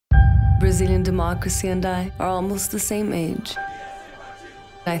Brazilian democracy and I are almost the same age.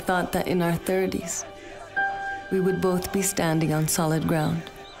 I thought that in our 30s, we would both be standing on solid ground.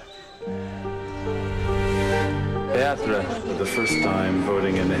 Teatro, for the first time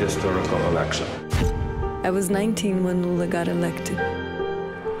voting in the historical election. I was 19 when Lula got elected.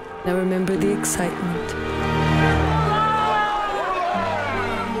 I remember the excitement.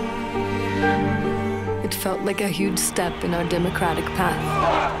 It felt like a huge step in our democratic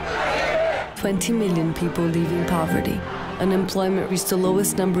path. 20 million people leaving poverty. Unemployment reached the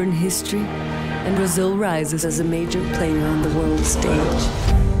lowest number in history, and Brazil rises as a major player on the world stage.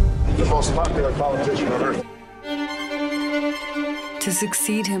 The most popular politician on earth. To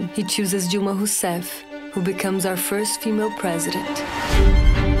succeed him, he chooses Dilma Rousseff, who becomes our first female president.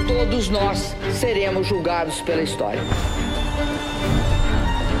 Todos nós seremos julgados pela história.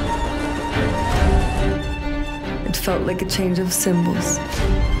 It felt like a change of symbols.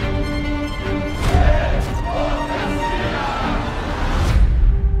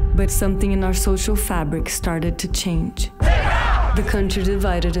 But something in our social fabric started to change. The country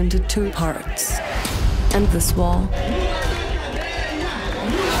divided into two parts. And this wall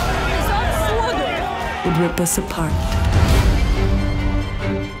would rip us apart.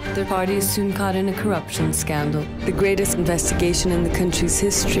 The party is soon caught in a corruption scandal, the greatest investigation in the country's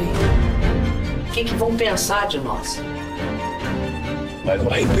history. O que vão pensar de nós? Mas o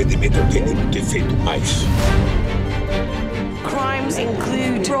arrependimento eu tenho de ter feito mais. Crimes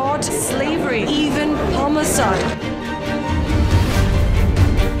include fraud, slavery, even homicide.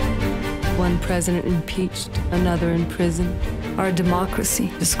 One president impeached, another in prison. Our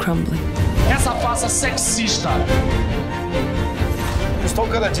democracy is crumbling. Essa farsa sexista. Estou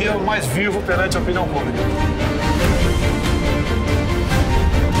cada dia mais vivo perante a opinião pública.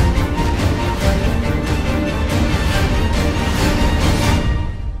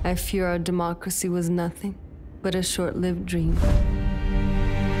 I fear our democracy was nothing but a short-lived dream.